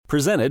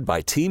Presented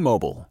by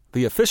T-Mobile,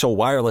 the official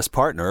wireless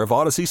partner of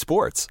Odyssey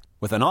Sports.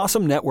 With an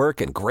awesome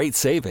network and great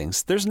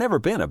savings, there's never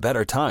been a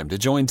better time to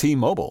join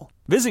T-Mobile.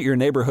 Visit your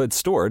neighborhood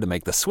store to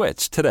make the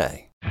switch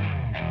today.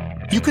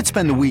 You could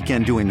spend the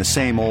weekend doing the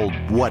same old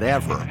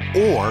whatever,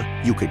 or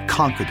you could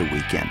conquer the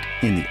weekend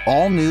in the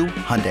all-new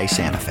Hyundai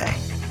Santa Fe.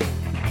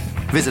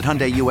 Visit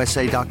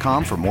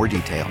HyundaiUSA.com for more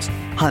details.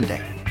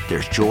 Hyundai,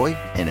 there's joy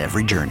in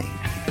every journey.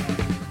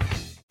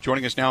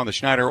 Joining us now on the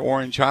Schneider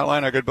Orange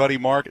Hotline, our good buddy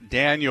Mark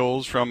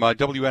Daniels from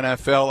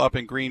WNFL up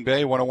in Green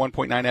Bay,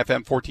 101.9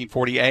 FM,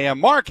 1440 AM.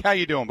 Mark, how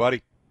you doing,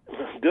 buddy?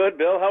 Good,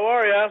 Bill. How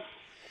are you?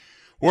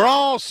 We're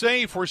all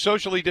safe. We're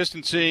socially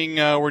distancing.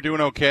 We're doing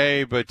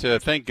okay, but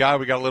thank God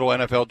we got a little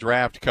NFL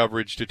draft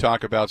coverage to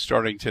talk about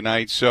starting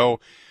tonight.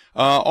 So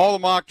all the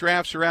mock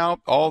drafts are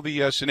out. All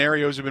the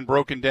scenarios have been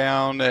broken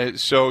down.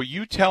 So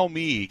you tell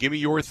me, give me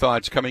your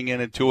thoughts coming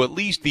into at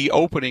least the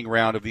opening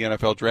round of the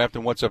NFL draft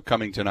and what's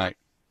upcoming tonight.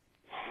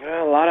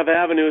 Well, a lot of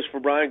avenues for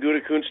Brian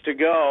Gutekunst to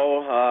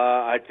go.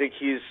 I think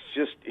he's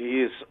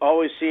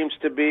always seems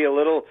to be a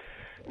little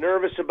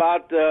nervous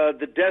about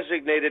the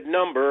designated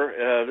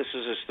number. This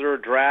is his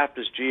third draft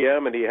as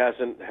GM, and he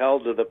hasn't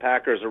held to the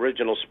Packers'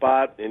 original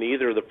spot in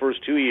either of the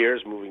first 2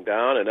 years, moving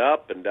down and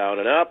up and down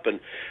and up and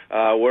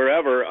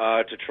wherever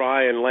to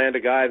try and land a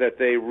guy that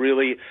they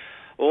really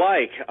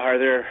like. Are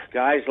there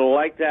guys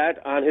like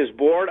that on his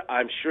board?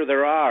 I'm sure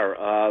there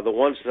are. The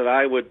ones that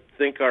I would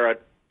think are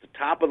at the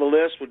top of the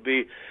list would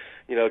be,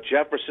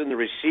 Jefferson, the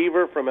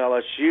receiver from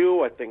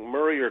LSU. I think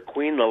Murray or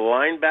Queen, the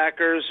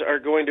linebackers, are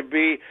going to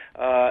be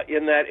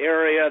in that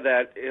area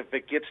that if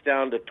it gets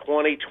down to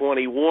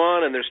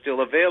 2021 and they're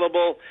still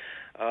available,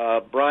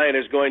 Brian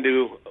is going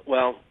to,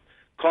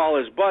 call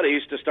his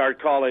buddies to start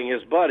calling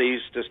his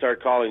buddies to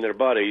start calling their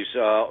buddies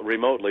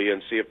remotely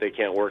and see if they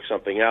can't work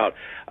something out.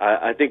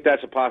 I think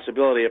that's a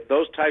possibility. If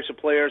those types of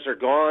players are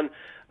gone,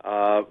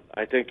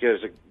 I think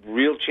there's a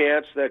real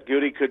chance that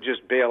Goody could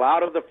just bail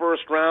out of the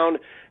first round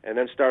and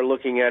then start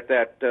looking at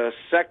that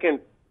second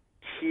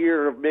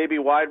tier of maybe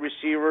wide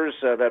receivers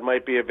that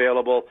might be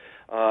available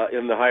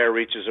in the higher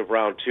reaches of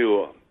round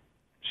two.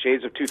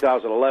 Shades of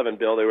 2011,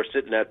 Bill, they were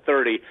sitting at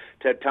 30.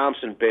 Ted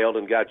Thompson bailed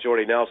and got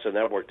Jordy Nelson.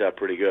 That worked out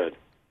pretty good.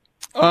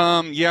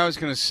 I was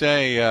going to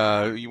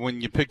say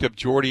when you picked up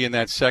Jordy in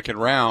that second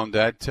round,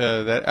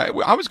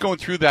 I was going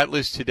through that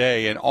list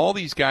today, and all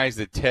these guys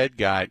that Ted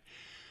got,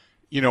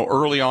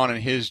 early on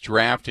in his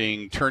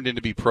drafting turned out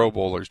to be Pro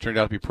Bowlers.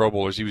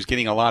 He was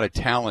getting a lot of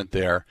talent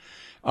there.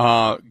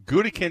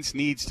 Gutekunst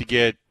needs to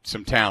get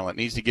some talent,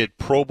 needs to get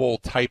Pro Bowl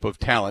type of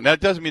talent. That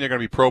doesn't mean they're going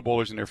to be Pro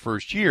Bowlers in their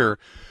first year,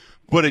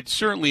 but it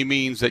certainly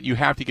means that you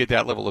have to get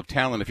that level of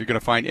talent if you're going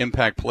to find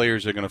impact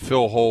players that are going to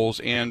fill holes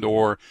and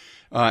or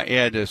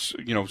add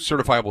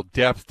certifiable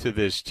depth to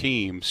this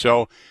team.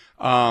 So,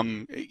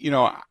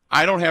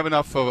 I don't have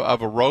enough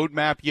of a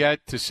roadmap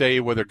yet to say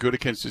whether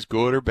Gutekunst is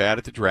good or bad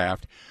at the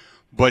draft.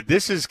 But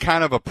this is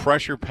kind of a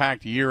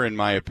pressure-packed year, in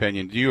my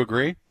opinion. Do you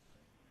agree?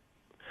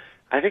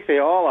 I think they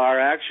all are,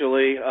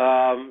 actually.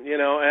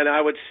 And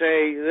I would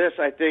say this,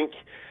 I think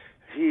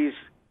he's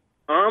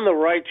on the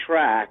right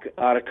track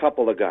on a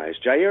couple of guys.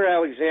 Jair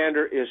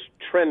Alexander is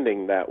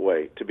trending that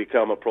way to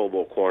become a Pro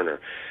Bowl corner.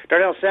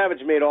 Darnell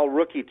Savage made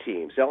all-rookie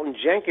teams. Elton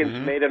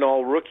Jenkins made an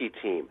all-rookie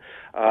team.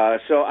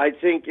 So I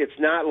think it's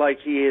not like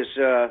he's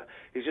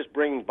just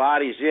bringing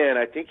bodies in.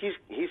 I think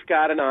he's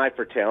got an eye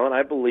for talent.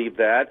 I believe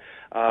that.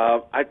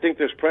 I think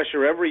there's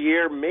pressure every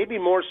year, maybe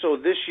more so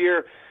this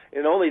year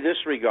in only this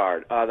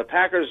regard. The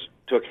Packers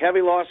took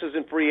heavy losses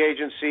in free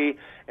agency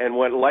and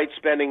went light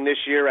spending this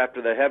year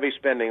after the heavy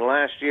spending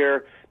last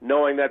year,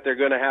 knowing that they're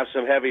going to have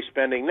some heavy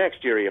spending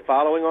next year. Are you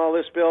following all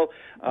this, Bill?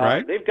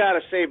 Right. They've got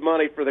to save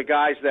money for the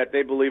guys that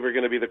they believe are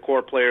going to be the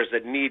core players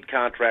that need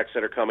contracts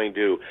that are coming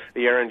due.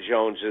 The Aaron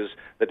Joneses,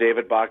 the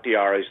David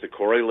Bakhtiaris, the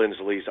Corey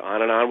Linsleys,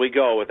 on and on we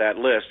go with that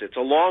list. It's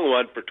a long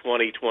one for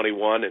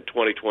 2021 and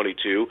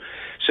 2022.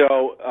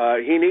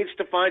 So he needs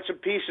to find some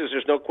pieces.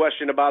 There's no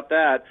question about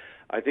that.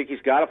 I think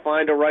he's got to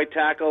find a right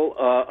tackle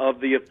of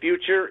the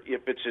future.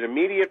 If it's an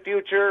immediate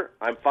future,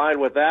 I'm fine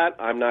with that.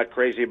 I'm not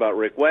crazy about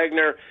Rick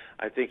Wagner.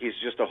 I think he's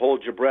just a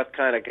hold-your-breath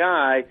kind of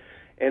guy.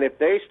 And if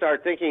they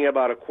start thinking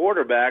about a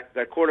quarterback,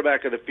 that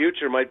quarterback of the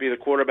future might be the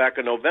quarterback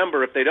of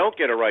November if they don't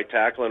get a right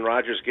tackle and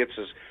Rodgers gets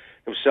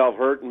himself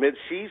hurt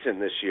mid-season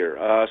this year.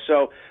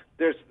 So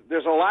there's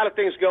a lot of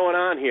things going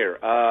on here.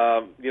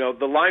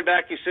 The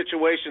linebacking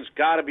situation's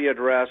got to be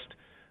addressed.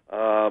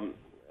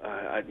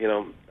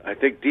 I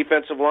think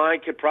defensive line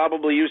could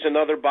probably use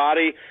another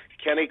body.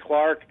 Kenny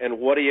Clark, and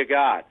what do you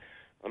got?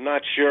 I'm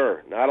not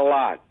sure. Not a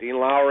lot. Dean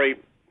Lowry,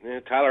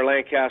 Tyler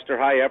Lancaster,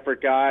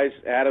 high-effort guys.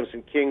 Adams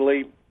and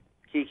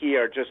Kiki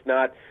are just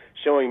not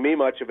showing me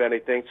much of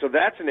anything. So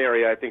that's an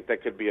area I think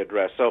that could be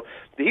addressed. So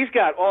he's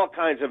got all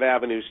kinds of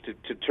avenues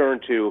to turn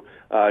to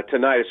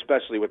tonight,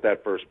 especially with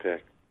that first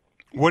pick.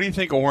 What do you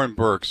think of Oren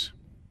Burks?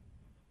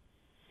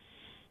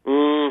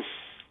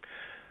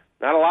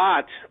 Not a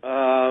lot.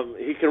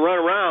 He can run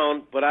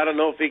around, but I don't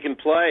know if he can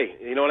play.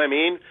 You know what I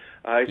mean?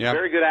 He's a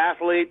very good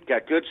athlete,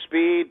 got good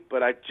speed,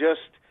 but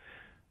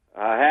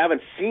I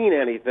haven't seen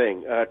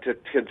anything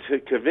to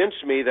convince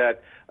me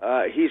that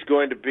he's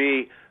going to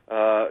be,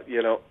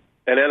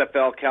 an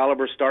NFL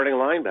caliber starting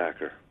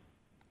linebacker.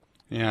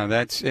 Yeah,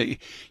 that's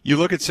you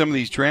look at some of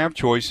these draft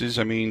choices.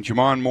 I mean,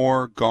 Jamon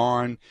Moore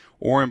gone.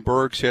 Oren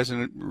Burks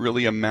hasn't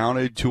really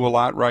amounted to a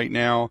lot right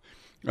now.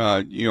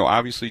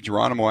 Obviously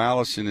Geronimo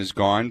Allison is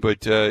gone,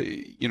 but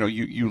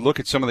you look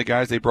at some of the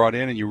guys they brought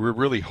in and you were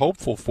really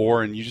hopeful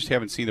for, and you just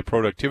haven't seen the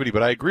productivity.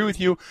 But I agree with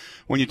you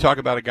when you talk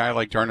about a guy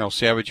like Darnell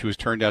Savage, who has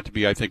turned out to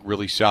be, I think,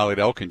 really solid.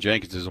 Elkin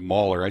Jenkins is a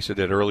mauler. I said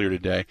that earlier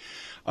today.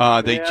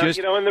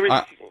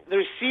 The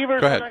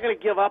receivers I'm not going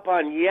to give up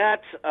on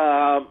yet.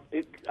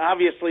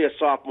 Obviously a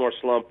sophomore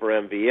slump for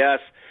MVS,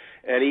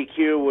 and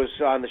EQ was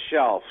on the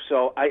shelf.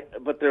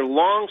 But they're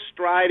long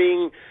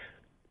striding,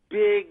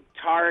 big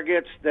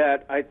targets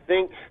that I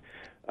think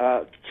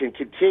can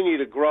continue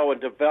to grow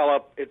and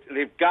develop.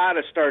 They've got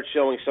to start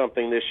showing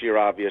something this year,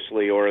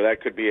 obviously, or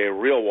that could be a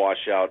real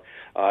washout.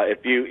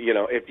 If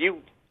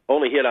you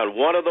only hit on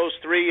one of those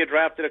three you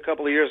drafted a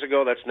couple of years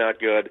ago, that's not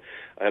good.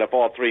 And if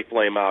all three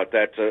flame out,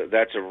 that's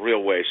a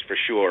real waste for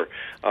sure.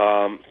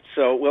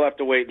 So we'll have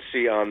to wait and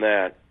see on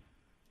that.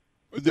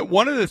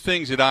 One of the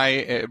things that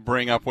I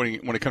bring up when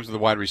it comes to the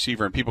wide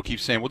receiver, and people keep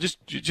saying, well,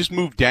 just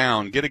move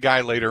down, get a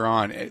guy later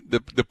on.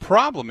 The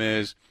problem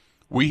is,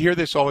 we hear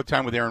this all the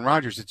time with Aaron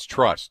Rodgers, it's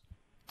trust.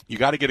 You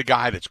got to get a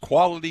guy that's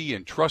quality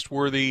and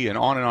trustworthy and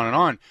on and on and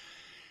on.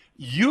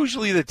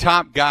 Usually the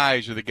top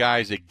guys are the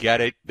guys that get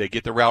it. They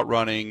get the route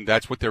running.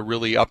 That's what they're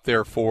really up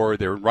there for.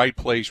 They're in right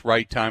place,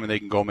 right time, and they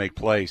can go make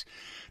plays.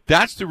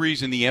 That's the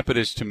reason the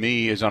impetus to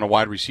me is on a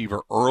wide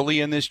receiver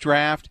early in this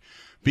draft,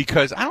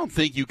 because I don't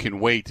think you can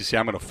wait to say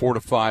I'm going to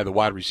fortify the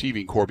wide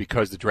receiving core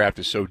because the draft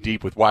is so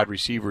deep with wide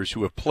receivers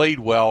who have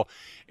played well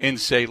in,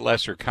 say,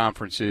 lesser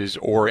conferences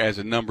or as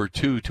a number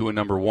 2 to a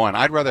number 1.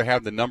 I'd rather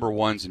have the number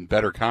 1s in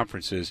better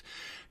conferences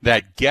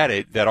that get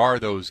it, that are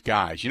those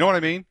guys. You know what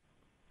I mean?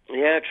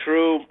 Yeah,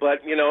 true.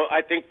 But,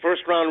 I think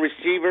first-round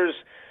receivers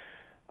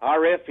are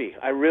iffy.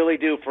 I really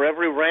do. For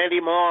every Randy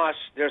Moss,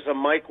 there's a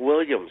Mike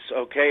Williams,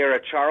 or a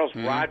Charles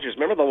Rogers.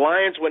 Remember the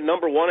Lions went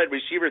number 1 at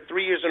receiver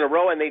 3 years in a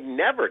row, and they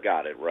never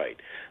got it right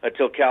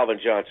until Calvin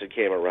Johnson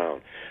came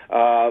around.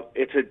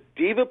 It's a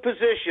diva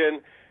position.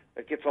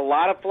 It gets a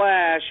lot of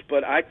flash,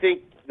 but I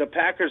think the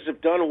Packers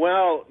have done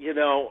well.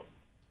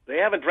 They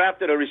haven't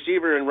drafted a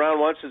receiver in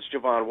round 1 since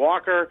Javon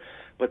Walker,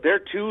 but their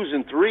 2s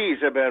and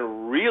 3s have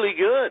been really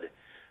good.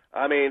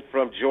 I mean,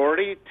 from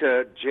Jordy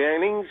to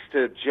Jennings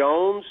to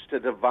Jones to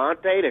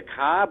Devontae to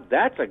Cobb,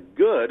 that's a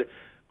good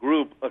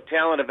group of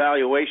talent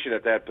evaluation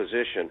at that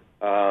position.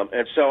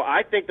 And so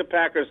I think the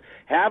Packers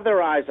have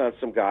their eyes on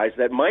some guys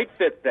that might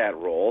fit that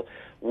role,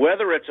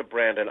 whether it's a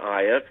Brandon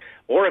Ayuk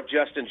or if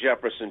Justin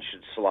Jefferson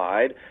should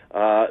slide.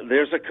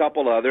 There's a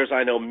couple others.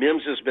 I know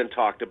Mims has been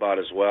talked about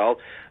as well.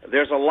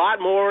 There's a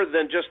lot more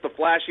than just the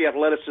flashy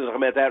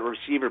athleticism at that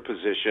receiver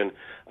position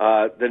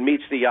that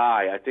meets the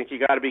eye. I think you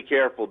got to be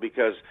careful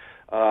because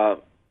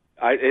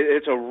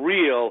it's a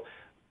real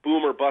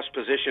boom or bust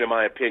position, in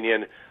my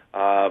opinion,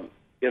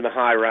 in the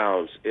high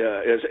rounds,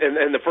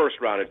 in the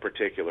first round in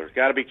particular.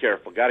 Got to be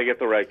careful. Got to get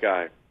the right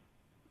guy.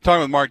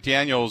 Talking with Mark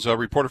Daniels, a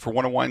reporter for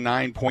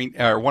 101.9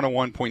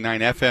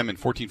 FM and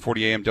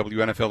 1440 AM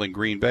WNFL in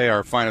Green Bay,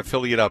 our fine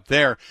affiliate up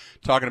there,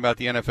 talking about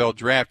the NFL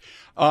draft.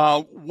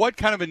 What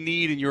kind of a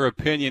need, in your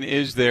opinion,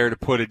 is there to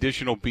put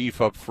additional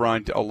beef up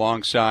front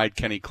alongside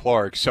Kenny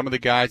Clark? Some of the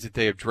guys that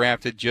they have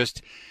drafted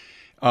just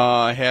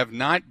have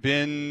not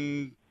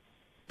been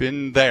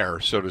there,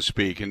 so to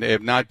speak, and they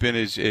have not been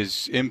as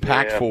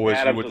impactful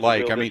as you would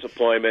like.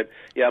 Disappointment.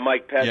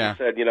 Mike Pettin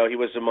said, he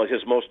was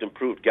his most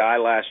improved guy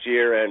last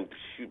year, and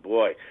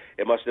boy,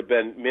 it must have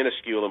been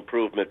minuscule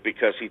improvement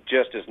because he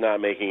just is not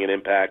making an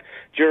impact.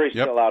 Jury's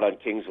still out on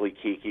Kingsley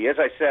Keke. As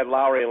I said,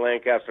 Lowry and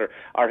Lancaster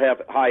are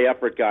high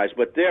effort guys,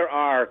 but there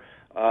are.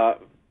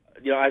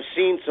 I've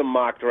seen some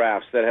mock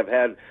drafts that have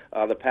had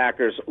the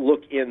Packers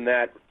look in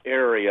that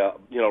area.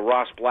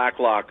 Ross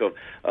Blacklock of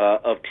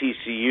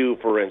TCU,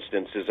 for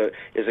instance,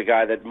 is a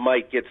guy that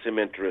might get some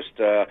interest.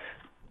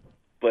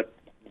 But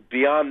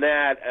beyond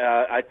that,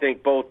 I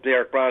think both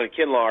Derek Brown and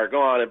Kinlaw are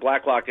gone, and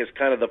Blacklock is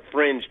kind of the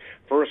fringe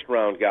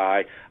first-round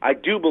guy. I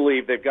do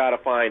believe they've got to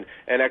find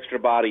an extra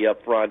body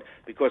up front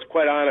because,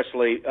 quite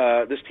honestly,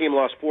 this team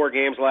lost 4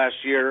 games last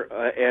year,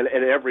 and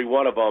every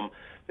one of them,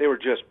 they were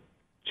just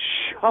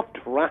shoved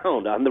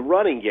around on the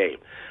running game.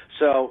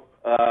 So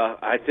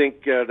I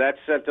think that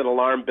sent an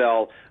alarm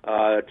bell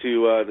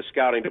to the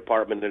scouting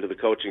department and to the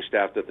coaching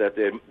staff that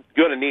they're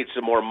going to need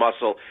some more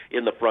muscle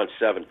in the front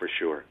 7 for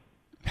sure.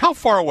 How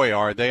far away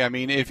are they? I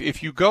mean,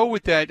 if you go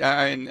with that,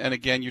 and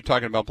again, you're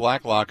talking about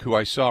Blacklock, who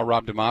I saw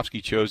Rob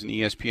Domofsky chose in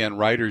ESPN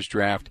Writers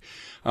Draft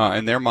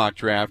in their mock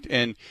draft.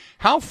 And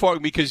how far,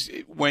 because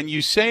when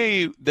you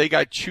say they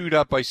got chewed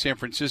up by San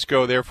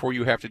Francisco, therefore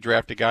you have to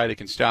draft a guy that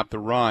can stop the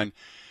run.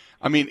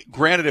 I mean,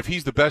 granted, if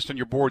he's the best on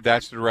your board,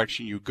 that's the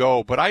direction you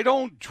go. But I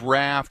don't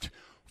draft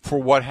for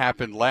what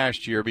happened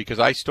last year, because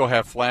I still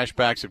have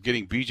flashbacks of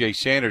getting B.J.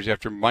 Sanders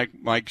after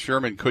Mike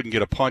Sherman couldn't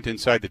get a punt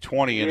inside the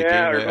 20 in the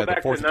game go back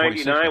the fourth to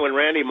 99 when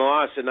Randy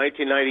Moss in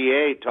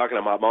 1998, talking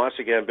about Moss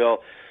again,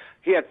 Bill,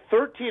 he had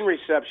 13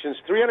 receptions,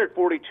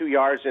 342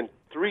 yards, and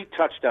 3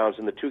 touchdowns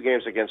in the 2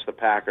 games against the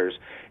Packers.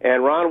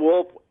 And Ron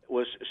Wolf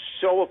was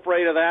so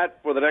afraid of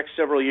that for the next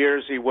several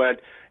years, he went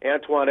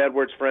Antoine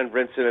Edwards, Fred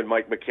Vincent, and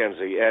Mike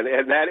McKenzie.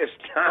 And that is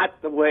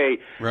not the way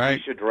you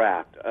should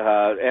draft.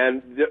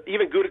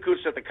 Even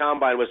Gutekunst at the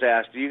Combine was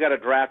asked, do you got to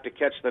draft to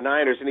catch the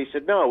Niners? And he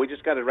said, no, we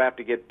just got to draft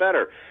to get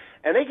better.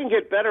 And they can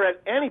get better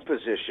at any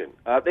position.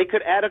 They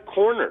could add a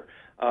corner.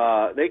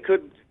 They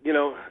could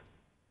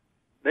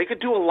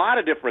do a lot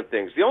of different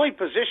things. The only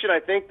position I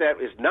think that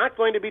is not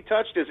going to be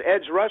touched is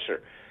edge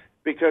rusher,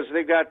 because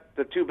they've got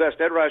the 2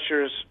 best edge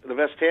rushers, the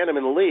best tandem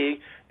in the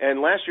league,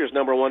 and last year's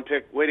number 1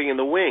 pick waiting in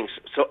the wings.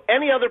 So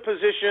any other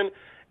position,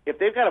 if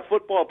they've got a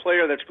football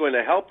player that's going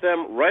to help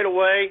them right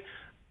away,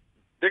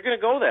 they're going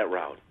to go that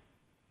route.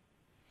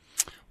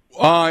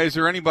 Is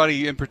there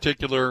anybody in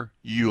particular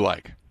you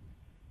like?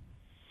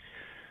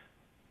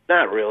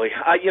 Not really.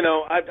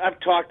 I've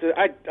talked to.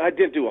 I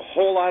didn't do a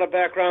whole lot of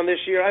background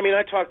this year. I mean,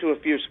 I talked to a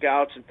few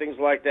scouts and things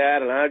like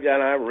that, and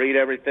I read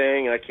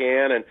everything I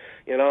can, and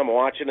I'm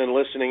watching and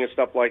listening and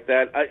stuff like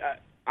that.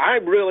 I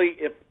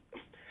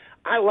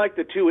like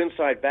the 2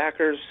 inside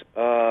backers,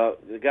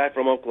 the guy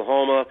from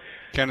Oklahoma,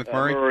 Kenneth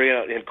Murray,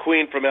 and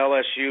Queen from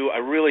LSU. I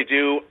really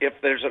do.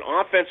 If there's an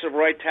offensive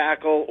right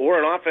tackle or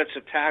an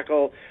offensive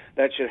tackle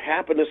that should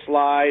happen to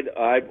slide,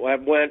 I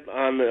went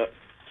on the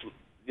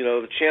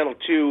Channel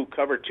 2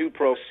 Cover 2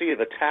 Pro C,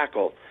 the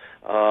tackle,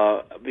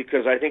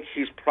 because I think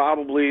he's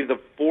probably the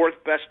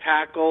 4th best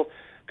tackle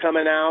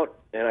coming out,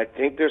 and I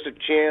think there's a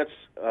chance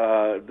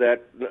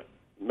that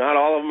not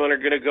all of them are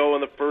going to go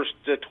in the first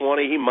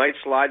 20. He might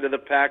slide to the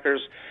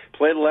Packers.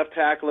 Played left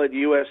tackle at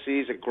USC.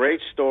 He's a great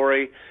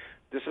story.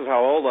 This is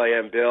how old I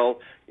am, Bill.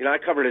 I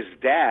covered his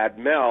dad,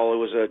 Mel, who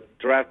was a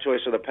draft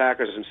choice of the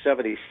Packers in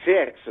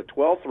 '76, a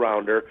 12th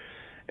rounder.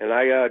 And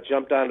I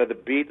jumped onto the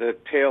beat the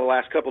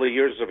last couple of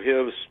years of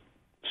his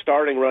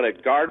starting run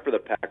at guard for the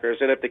Packers.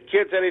 And if the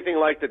kid's anything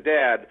like the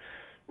dad,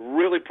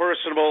 really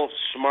personable,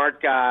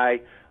 smart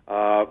guy,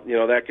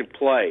 that can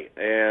play.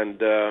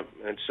 And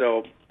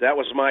so that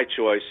was my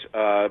choice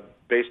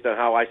based on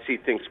how I see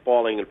things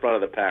falling in front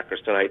of the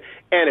Packers tonight,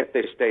 and if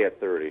they stay at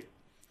 30.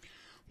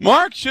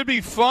 Mark, should be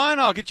fun.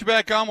 I'll get you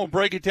back on. We'll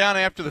break it down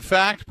after the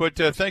fact. But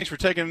thanks for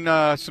taking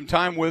some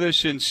time with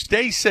us, and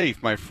stay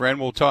safe, my friend.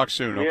 We'll talk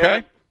soon, okay?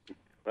 Yeah.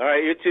 All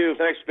right, you too.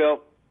 Thanks,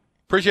 Bill.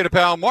 Appreciate it,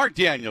 pal. Mark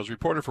Daniels,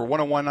 reporter for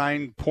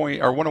 101.9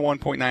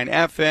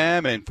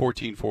 FM and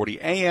 1440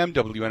 AM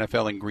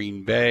WNFL in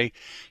Green Bay.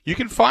 You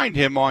can find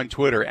him on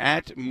Twitter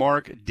at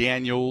Mark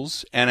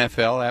Daniels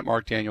NFL, at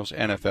Mark Daniels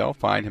NFL.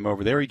 Find him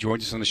over there. He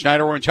joins us on the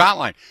Schneider Orange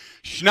Hotline.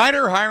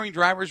 Schneider hiring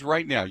drivers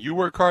right now. You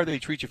work hard, they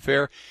treat you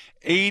fair.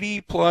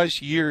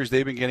 80-plus years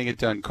they've been getting it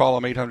done. Call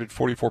them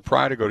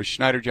 844-PRIDE or go to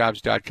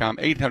SchneiderJobs.com,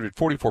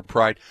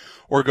 844-PRIDE,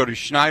 or go to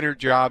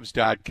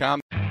SchneiderJobs.com.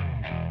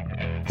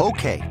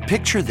 Okay,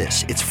 picture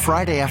this. It's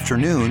Friday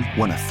afternoon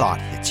when a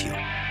thought hits you.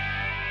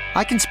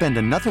 I can spend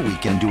another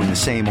weekend doing the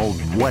same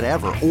old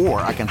whatever,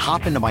 or I can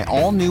hop into my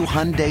all-new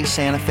Hyundai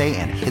Santa Fe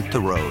and hit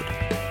the road.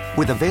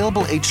 With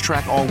available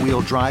H-Track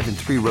all-wheel drive and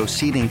 3-row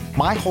seating,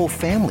 my whole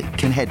family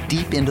can head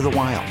deep into the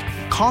wild.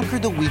 Conquer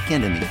the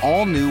weekend in the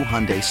all-new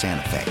Hyundai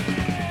Santa Fe.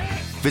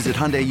 Visit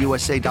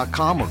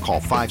HyundaiUSA.com or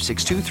call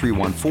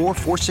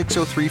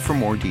 562-314-4603 for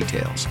more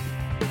details.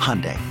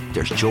 Hyundai,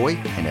 there's joy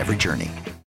in every journey.